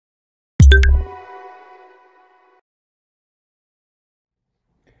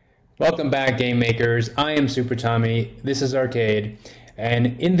Welcome back, game makers. I am Super Tommy. This is Arcade,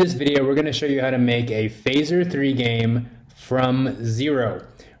 and in this video we're going to show you how to make a Phaser 3 game from zero.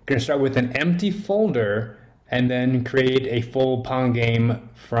 We're going to start with an empty folder and then create a full Pong game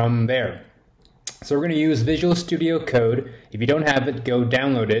from there. So we're going to use Visual Studio Code. If you don't have it, go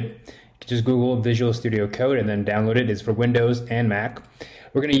download it. Just Google Visual Studio Code and then download it. It's for Windows and Mac.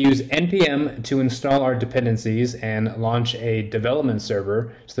 We're going to use npm to install our dependencies and launch a development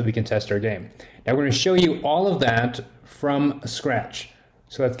server so that we can test our game. Now we're going to show you all of that from scratch.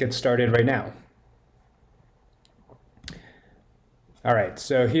 So let's get started right now. All right,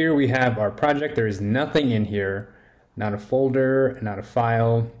 so here we have our project. There is nothing in here, not a folder, not a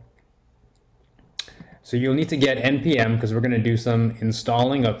file. So you'll need to get npm because we're going to do some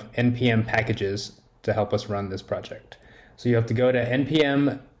installing of npm packages to help us run this project. So you have to go to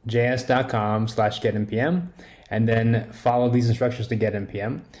npmjs.com/getnpm and then follow these instructions to get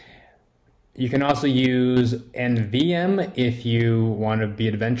npm. You can also use nvm if you want to be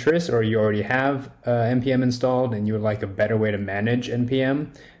adventurous or you already have npm installed and you would like a better way to manage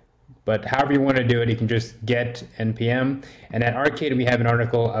npm. But however you want to do it, you can just get npm. And at Arcade, we have an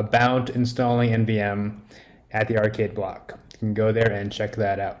article about installing nvm at the Arcade blog. You can go there and check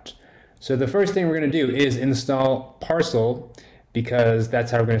that out. So the first thing we're going to do is install Parcel because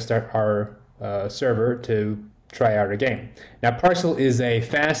that's how we're going to start our server to try out a game. Now Parcel is a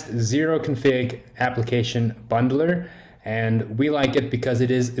fast zero config application bundler, and we like it because it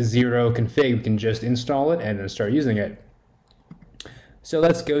is zero config. We can just install it and then start using it. So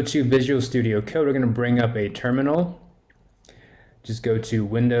let's go to Visual Studio Code. We're going to bring up a terminal. Just go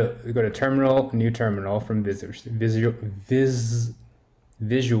to Terminal, New Terminal from Visual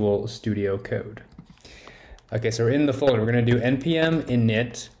Studio Code. Okay, so we're in the folder. We're going to do npm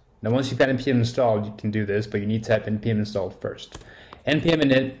init. Now once you've got npm installed, you can do this, but you need to have npm installed first. npm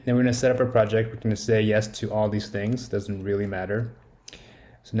init, then we're going to set up our project. We're going to say yes to all these things. Doesn't really matter.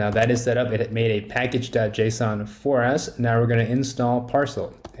 So now that is set up. It made a package.json for us. Now we're going to install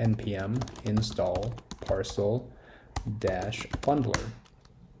Parcel. npm install parcel-bundler.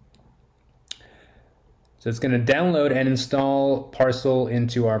 So it's going to download and install Parcel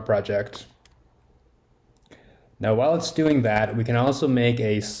into our project. Now while it's doing that, we can also make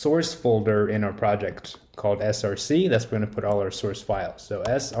a source folder in our project called src. That's where we're going to put all our source files. So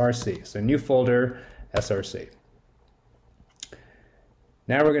src, so new folder, src.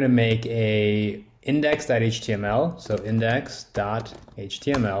 Now we're going to make a index.html, so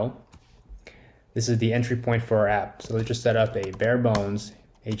index.html. This is the entry point for our app. So let's just set up a bare bones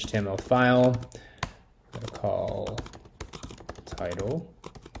HTML file. We're going to call title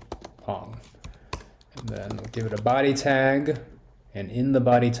Pong. And then we'll give it a body tag. And in the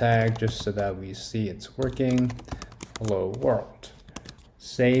body tag, just so that we see it's working, hello world.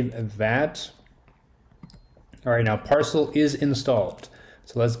 Save that. All right, now Parcel is installed.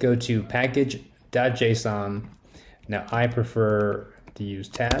 So let's go to package.json. Now I prefer to use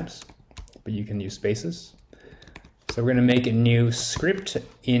tabs, but you can use spaces. So we're going to make a new script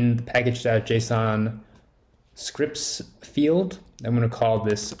in the package.json scripts field. I'm going to call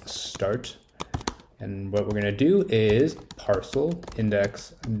this start. And what we're going to do is parcel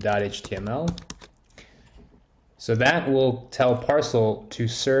index.html. So that will tell Parcel to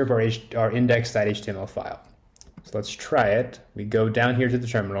serve our index.html file. So let's try it. We go down here to the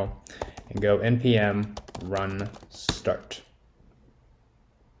terminal and go npm run start.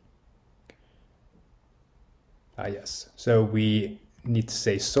 Yes. So we need to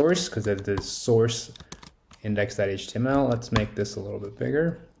say source because that is source index.html. Let's make this a little bit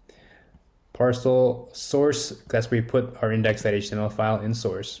bigger. Parcel source, that's where we put our index.html file in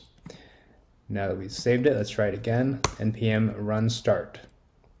source. Now that we've saved it, let's try it again. npm run start.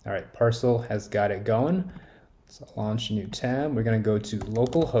 All right, Parcel has got it going. Let's launch a new tab. We're going to go to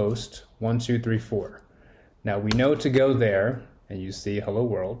localhost 1234. Now we know to go there, and you see hello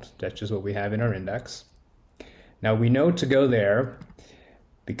world. That's just what we have in our index. Now we know to go there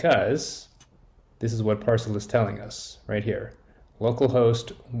because this is what Parcel is telling us right here.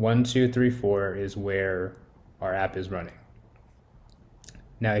 Localhost 1234 is where our app is running.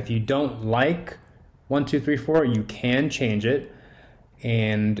 Now if you don't like 1234, you can change it,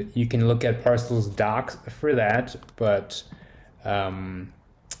 and you can look at Parcel's docs for that, but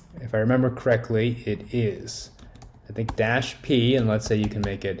if I remember correctly, it is, I think, -p, and let's say you can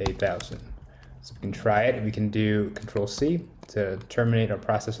make it 8000. So we can try it. We can do Control-C to terminate our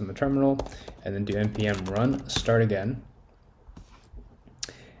process in the terminal, and then do npm run start again.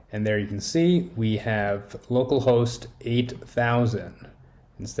 And there you can see we have localhost 8000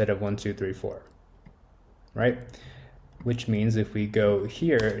 instead of 1234, right? which means if we go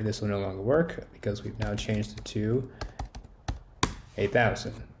here, this will no longer work because we've now changed it to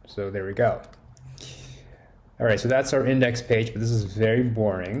 8,000. So there we go. All right, so that's our index page, but this is very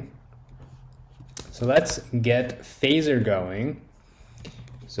boring. So let's get Phaser going.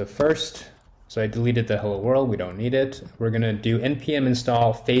 So first, so I deleted the hello world, we don't need it. We're gonna do npm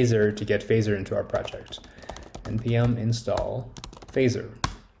install Phaser to get Phaser into our project. npm install Phaser.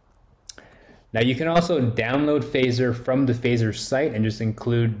 Now you can also download Phaser from the Phaser site and just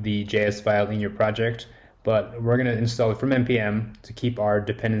include the JS file in your project, but we're gonna install it from npm to keep our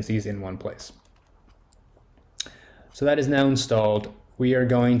dependencies in one place. So that is now installed. We are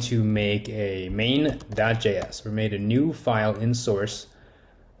going to make a main.js. We made a new file in source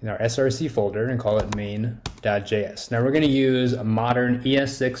in our src folder and call it main.js. Now we're going to use a modern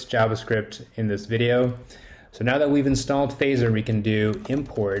ES6 JavaScript in this video. So now that we've installed Phaser, we can do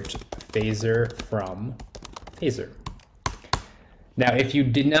import Phaser from Phaser. Now if you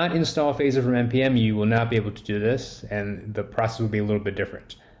did not install Phaser from npm, you will not be able to do this, and the process will be a little bit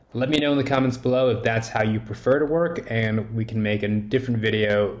different. Let me know in the comments below if that's how you prefer to work, and we can make a different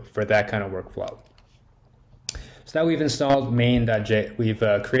video for that kind of workflow. So now we've installed main.js, we've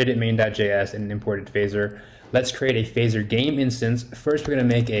created main.js and imported Phaser. Let's create a Phaser game instance. First, we're going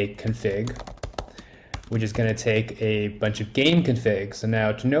to make a config, which is going to take a bunch of game configs. So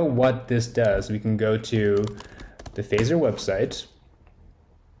now to know what this does, we can go to the Phaser website,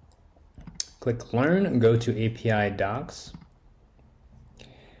 click Learn, and go to API Docs.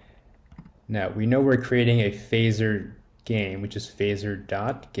 Now we know we're creating a Phaser game, which is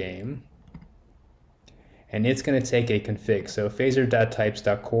phaser.game. And it's going to take a config. So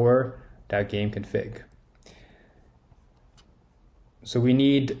phaser.types.core.gameconfig. So we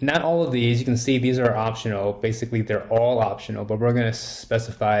need not all of these. You can see these are optional. Basically, they're all optional, but we're going to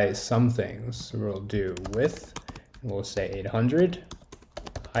specify some things. So we'll do width, we'll say 800,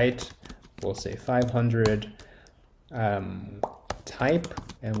 height, we'll say 500, type,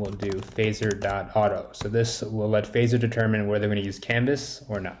 and we'll do phaser.auto. So this will let Phaser determine whether we're going to use Canvas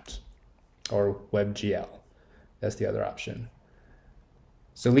or not, or WebGL. That's the other option.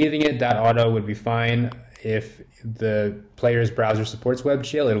 So leaving it .auto would be fine. If the player's browser supports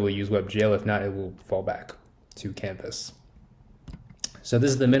WebGL, it will use WebGL. If not, it will fall back to Canvas. So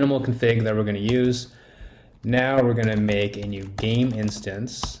this is the minimal config that we're going to use. Now we're going to make a new game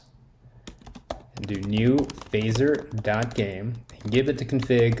instance and do new phaser.game and give it the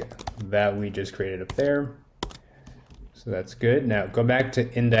config that we just created up there. So that's good. Now go back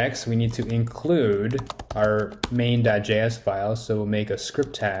to index. We need to include our main.js file. So we'll make a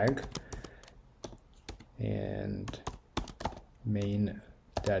script tag and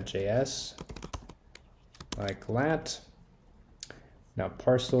main.js like that. Now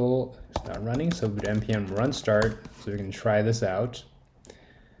parcel is not running, so we'll do npm run start so we can try this out.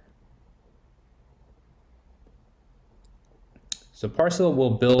 So parcel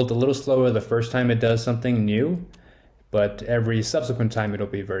will build a little slower the first time it does something new, but every subsequent time it'll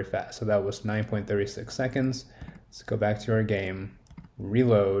be very fast. So that was 9.36 seconds. Let's go back to our game,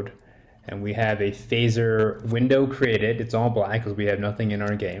 reload, and we have a Phaser window created. It's all black because we have nothing in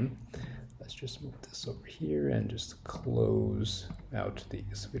our game. Let's just move this over here and just close out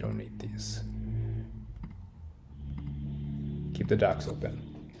these. We don't need these. Keep the docs open.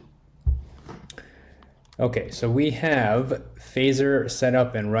 Okay, so we have Phaser set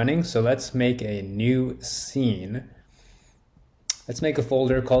up and running. So let's make a new scene. Let's make a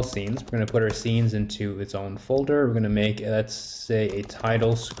folder called scenes. We're going to put our scenes into its own folder. We're going to make, let's say, a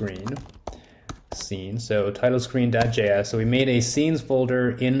title screen scene. So title screen.js. So we made a scenes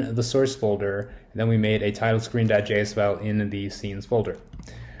folder in the source folder, and then we made a title screen.js file in the scenes folder.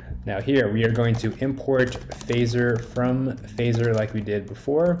 Now here we are going to import Phaser from Phaser like we did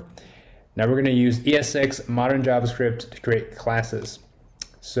before. Now we're going to use ES6 modern JavaScript to create classes.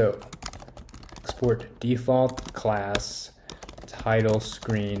 So export default class title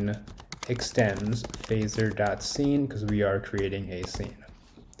screen extends phaser.scene because we are creating a scene.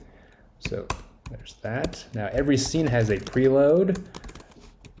 So there's that. Now every scene has a preload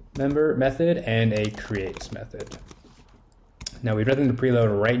member method and a creates method. Now we'd rather than the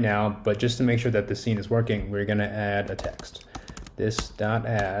preload right now, but just to make sure that the scene is working, we're going to add a text. This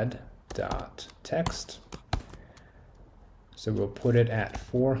 .add .text. So we'll put it at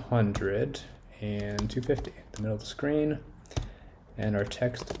 400 and 250 in the middle of the screen. And our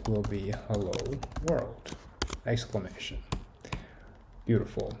text will be hello world, exclamation.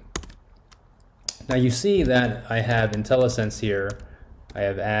 Beautiful. Now you see that I have IntelliSense here. I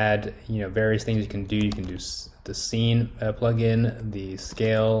have add, various things you can do. You can do the scene plugin, the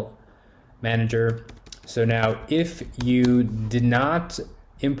scale manager. So now if you did not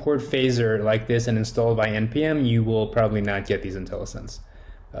import Phaser like this and install it by npm, you will probably not get these IntelliSense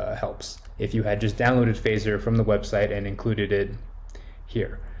helps if you had just downloaded Phaser from the website and included it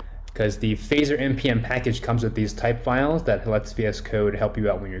here. Because the Phaser npm package comes with these type files that lets VS Code help you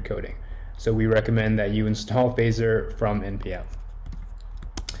out when you're coding. So we recommend that you install Phaser from npm.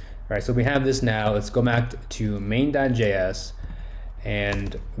 All right, so we have this now. Let's go back to main.js,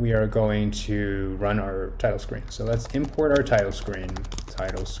 and we are going to run our title screen. So let's import our title screen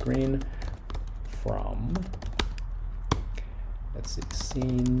from, let's see,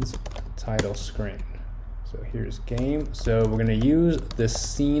 scenes title screen. So here's game. So we're going to use the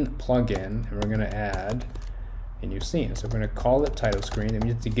scene plugin, and we're going to add a new scene. So we're going to call it title screen, and we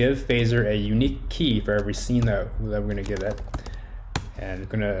have to give Phaser a unique key for every scene that we're going to give it. And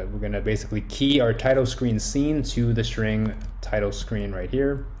we're gonna basically key our title screen scene to the string title screen right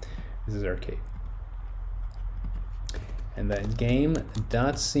here. This is our key. And then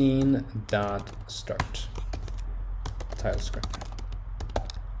game.scene.start title screen.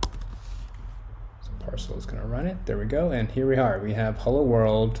 So Parcel is gonna run it. There we go. And here we are. We have Hello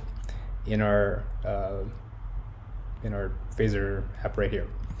World in our Phaser app right here.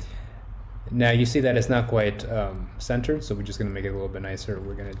 Now you see that it's not quite centered, so we're just going to make it a little bit nicer.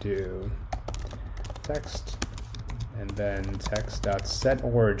 We're going to do text and then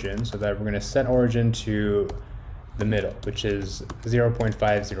text.setOrigin, so that we're going to set origin to the middle, which is 0.5,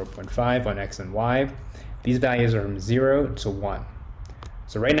 0.5 on X and Y. These values are from 0 to 1.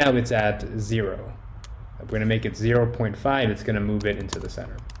 So right now it's at 0. We're going to make it 0.5. It's going to move it into the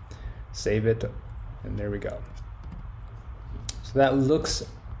center. Save it, and there we go. So that looks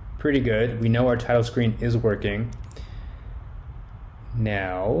pretty good. We know our title screen is working.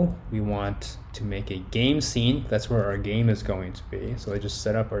 Now we want to make a game scene. That's where our game is going to be. So I just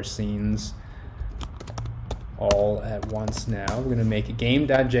set up our scenes all at once now. We're going to make a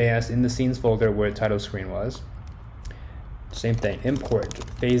game.js in the scenes folder where the title screen was. Same thing, import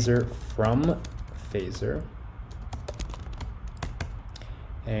Phaser from Phaser.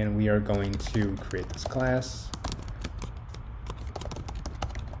 And we are going to create this class.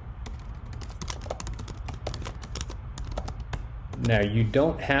 Now you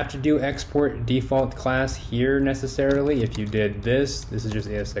don't have to do export default class here necessarily. If you did this is just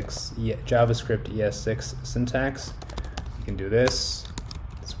ES6, JavaScript ES6 syntax. You can do this.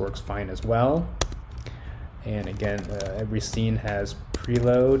 This works fine as well. And again, every scene has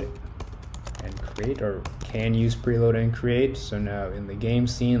preload and create, or can use preload and create. So now in the game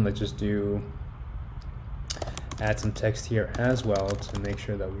scene, let's just add some text here as well to make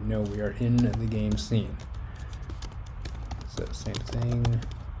sure that we know we are in the game scene. So same thing,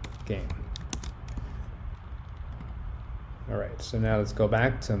 game. All right, so now let's go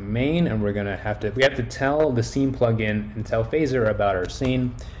back to main, and we have to tell the scene plugin and tell Phaser about our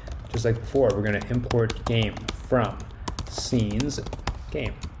scene. Just like before, we're gonna import game from scenes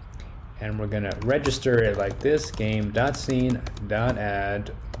game. And we're gonna register it like this,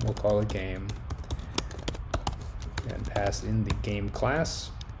 game.scene.add, we'll call it game, and pass in the game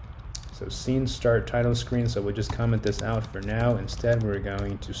class. So scene start title screen, so we'll just comment this out for now. Instead, we're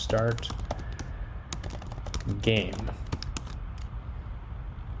going to start game.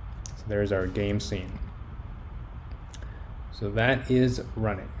 So there's our game scene. So that is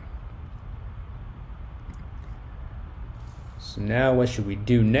running. So now what should we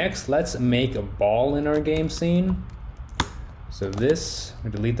do next? Let's make a ball in our game scene. So this, we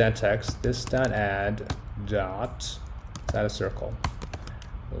delete that text, this.add dot, add a circle.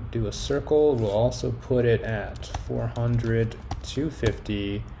 We'll do a circle. We'll also put it at 400,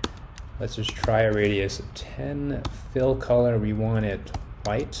 250. Let's just try a radius of 10. Fill color, we want it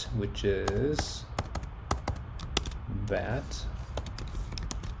white, which is that.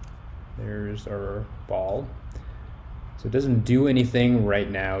 There's our ball. So it doesn't do anything right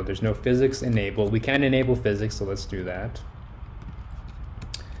now. There's no physics enabled. We can enable physics, so let's do that.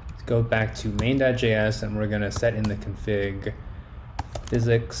 Let's go back to main.js, and we're going to set in the config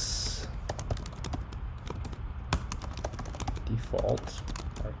physics default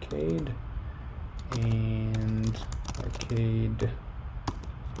arcade and arcade.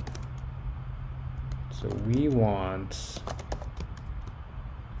 So we want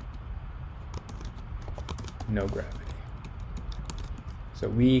no gravity. So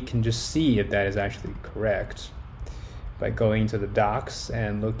we can just see if that is actually correct by going to the docs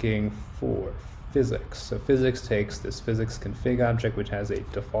and looking for physics. So physics takes this physics config object, which has a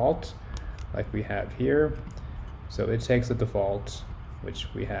default like we have here. So it takes a default, which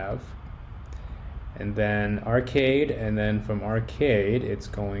we have, and then arcade, and then from arcade it's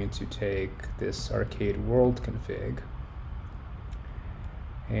going to take this arcade world config,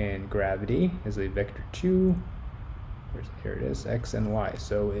 and gravity is a vector2. Here it is, x and y.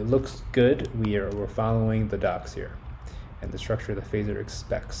 So it looks good. We're following the docs here and the structure the phaser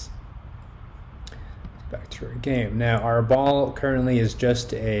expects. Back to our game. Now our ball currently is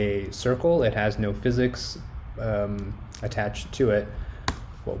just a circle. It has no physics attached to it.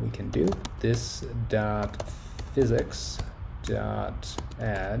 What we can do, this dot physics dot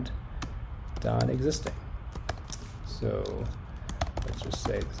add dot existing. So let's just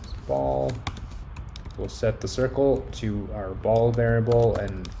say this is ball. We'll set the circle to our ball variable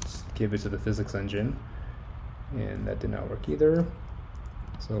and give it to the physics engine, and that did not work either.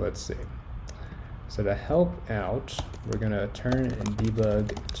 So let's see. So to help out, we're gonna turn and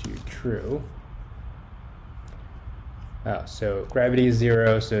debug to true. So gravity is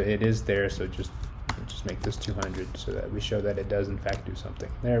 0, so it is there, so just make this 200 so that we show that it does in fact do something.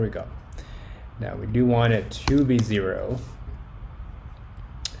 There we go. Now we do want it to be 0.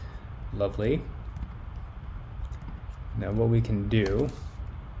 Lovely. Now what we can do,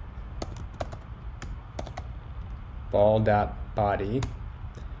 ball.body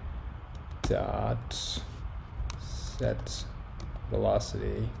dot set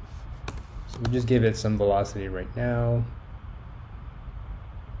velocity. So we just give it some velocity right now.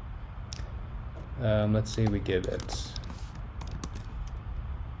 Let's say we give it, let's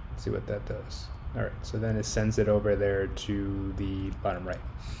see what that does. All right, so then it sends it over there to the bottom right.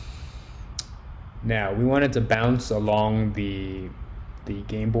 Now we want it to bounce along the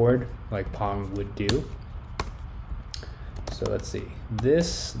game board like Pong would do. So let's see,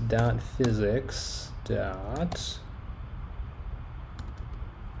 this dot physics dot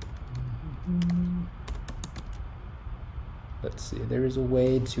let's see, there is a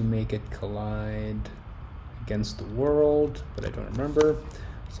way to make it collide against the world, but I don't remember.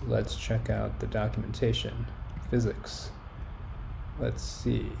 So let's check out the documentation. Physics. Let's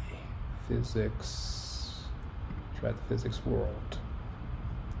see. Physics. Try the physics world.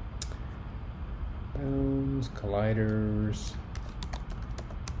 Bounds, colliders.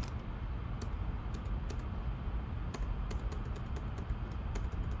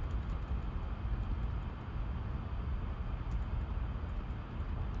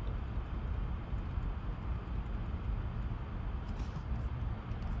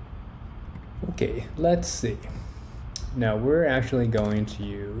 Okay, let's see. Now we're actually going to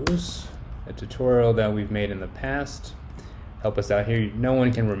use a tutorial that we've made in the past. Help us out here. No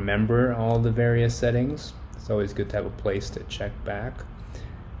one can remember all the various settings. It's always good to have a place to check back.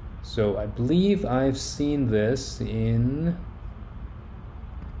 So I believe I've seen this in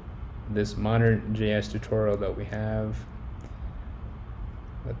this modern JS tutorial that we have.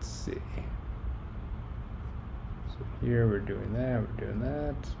 Let's see. So here we're doing that, we're doing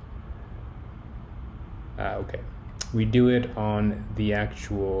that. Okay, we do it on the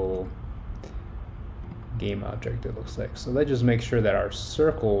actual game object, it looks like. So let's just make sure that our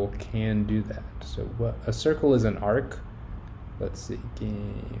circle can do that. So what a circle is an arc. Let's see,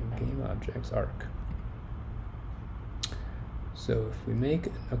 game objects arc. So if we make,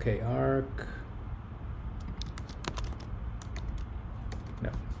 okay, arc,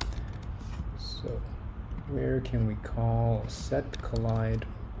 no. So where can we call set collide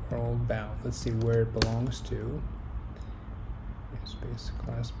world bound? Let's see where it belongs to. Space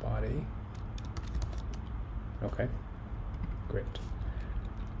class body. Okay, great.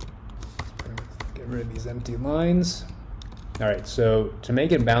 Get rid of these empty lines. All right, so to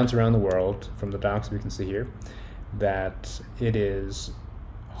make it bounce around the world, from the docs we can see here that it is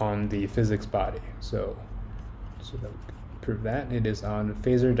on the physics body. So that we can prove that it is on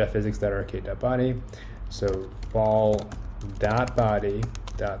phaser.physics.arcade.body. So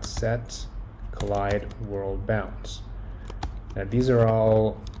ball.body.set collide world bounds. Now these are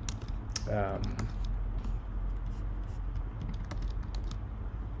all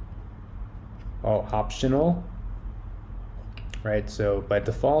optional, right? So by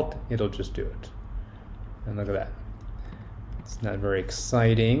default, it'll just do it. And look at that. It's not very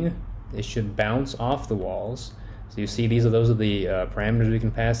exciting. It should bounce off the walls. So you see those are the parameters we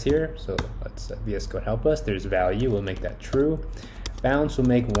can pass here. So let's VS Code help us. There's value, we'll make that true. Bounce will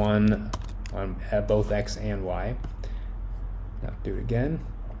make 1 on both X and Y. Now do it again.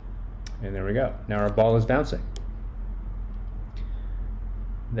 And there we go. Now our ball is bouncing.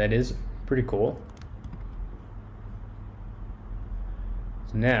 That is pretty cool.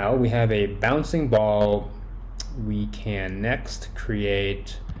 So now we have a bouncing ball. We can next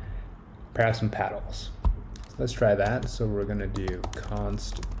create perhaps some paddles. So let's try that. So we're going to do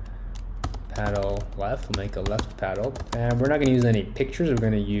const paddle left. We'll make a left paddle. And we're not going to use any pictures. We're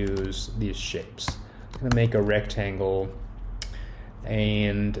going to use these shapes. I'm going to make a rectangle.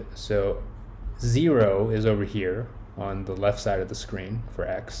 And so 0 is over here on the left side of the screen for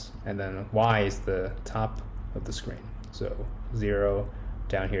X. And then Y is the top of the screen. So 0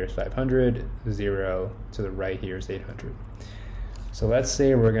 down here is 500. 0 to the right here is 800. So let's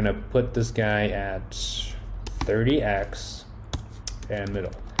say we're going to put this guy at 30X and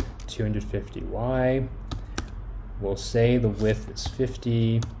middle. 250Y. We'll say the width is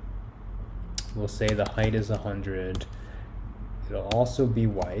 50. We'll say the height is 100. It'll also be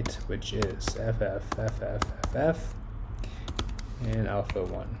white, which is FF, and alpha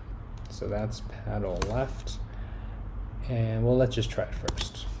 1. So that's paddle left. And well, let's just try it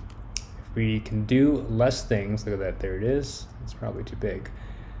first. If we can do less things, look at that, there it is. It's probably too big.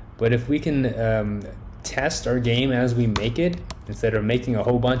 But if we can test our game as we make it, instead of making a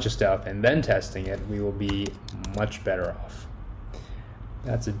whole bunch of stuff and then testing it, we will be much better off.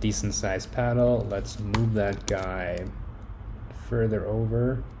 That's a decent sized paddle. Let's move that guy further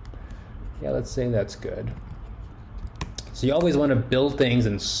over. Yeah, let's say that's good. So you always want to build things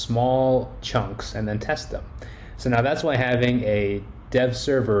in small chunks and then test them. So now that's why having a dev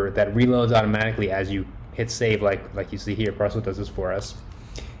server that reloads automatically as you hit save, like you see here, Parcel does this for us.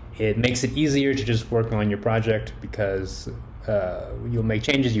 It makes it easier to just work on your project because you'll make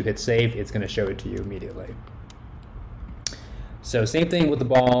changes, you hit save, it's going to show it to you immediately. So same thing with the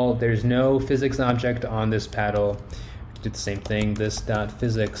ball. There's no physics object on this paddle. Do the same thing. This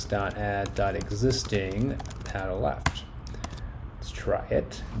 .physics.add.existing paddle left. Let's try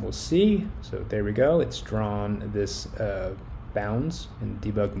it. We'll see. So there we go. It's drawn this bounds in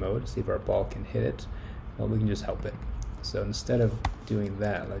debug mode. See if our ball can hit it. Well, we can just help it. So instead of doing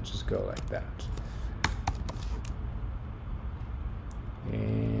that, let's just go like that.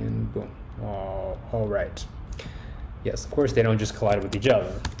 And boom. All right. Yes, of course they don't just collide with each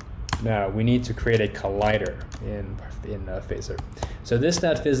other. Now we need to create a collider in Phaser. So this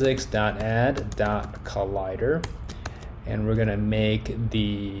 .physics.add.collider, and we're gonna make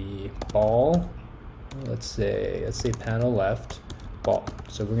the ball. Let's say paddle left ball.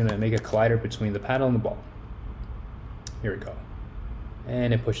 So we're gonna make a collider between the paddle and the ball. Here we go.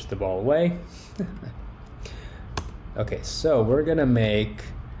 And it pushes the ball away. Okay, so we're gonna make,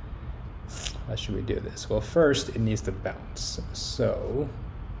 how should we do this? Well, first it needs to bounce. So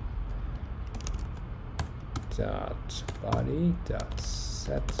 .body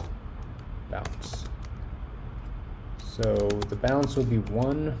 .set bounce. So the bounce will be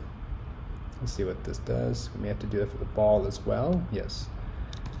 1. Let's see what this does. We may have to do that for the ball as well. Yes.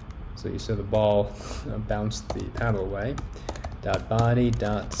 So you saw the ball bounced the paddle away. .body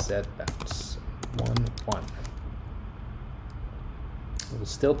 .set bounce. 1 1. We'll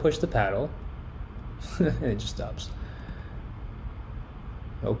still push the paddle. And it just stops.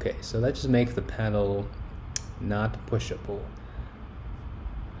 Okay, so that just makes the paddle not pushable.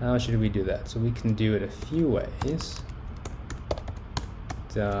 How should we do that? So we can do it a few ways.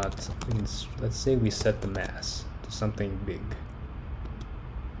 Let's say we set the mass to something big.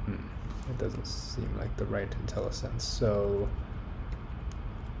 That doesn't seem like the right IntelliSense. So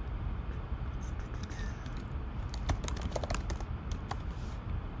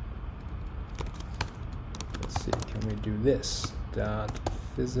let's see, can we do this?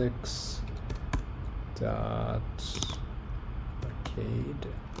 .physics .arcade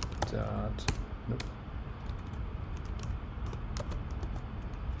nope.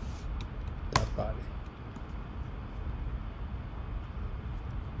 .body.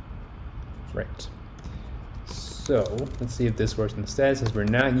 Right. So let's see if this works instead, since we're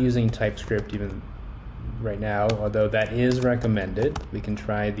not using TypeScript even right now, although that is recommended. We can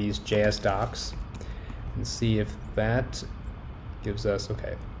try these JS docs and see if that gives us,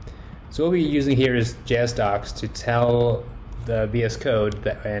 okay. So what we're using here is JS docs to tell the VS Code,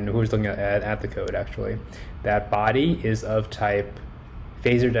 that, and who's looking at the code actually, that body is of type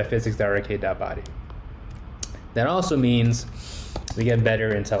phaser.physics.arcade.body. That also means we get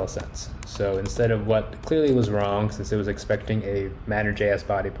better IntelliSense. So instead of what clearly was wrong, since it was expecting a matter.js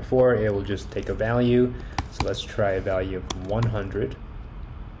body before, it will just take a value. So let's try a value of 100.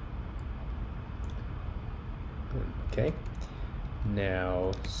 Okay.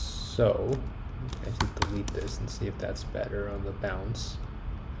 Now, so I should delete this and see if that's better on the bounce.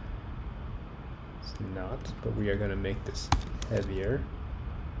 It's not, but we are going to make this heavier.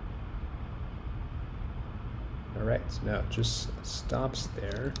 All right, so now it just stops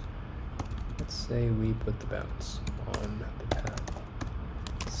there. Let's say we put the bounce on the paddle.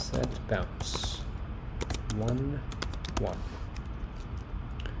 Set bounce 1 1.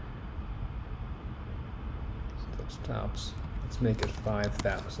 Oops. Let's make it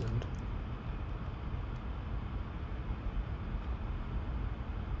 5,000.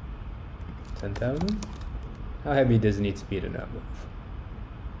 $10,000? How heavy does it need to be to not move?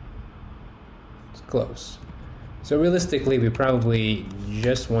 It's close. So realistically, we probably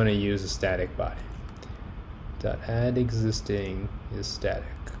just want to use a static body. .add existing is static.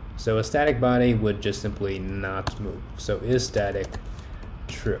 So a static body would just simply not move. So is static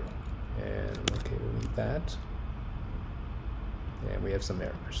true? And okay, we'll leave that. And we have some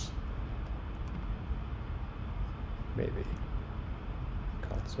errors. Maybe.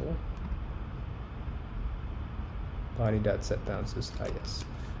 Console. Body.set bounces. Ah, yes.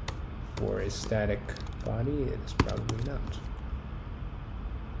 For a static body, it is probably not.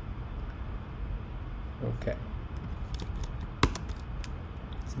 Okay.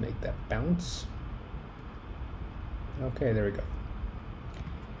 Let's make that bounce. Okay, there we go.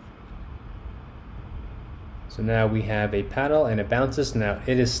 So now we have a paddle and it bounces. Now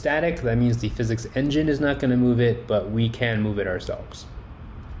it is static. That means the physics engine is not going to move it, but we can move it ourselves.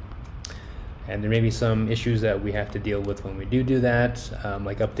 And there may be some issues that we have to deal with when we do that,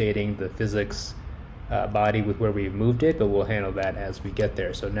 like updating the physics body with where we moved it, but we'll handle that as we get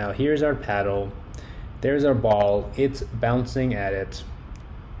there. So now here's our paddle. There's our ball. It's bouncing at it.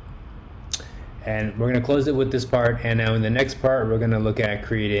 And we're going to close it with this part. And now in the next part, we're going to look at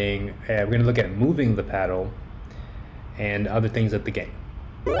creating, we're going to look at moving the paddle and other things at the game.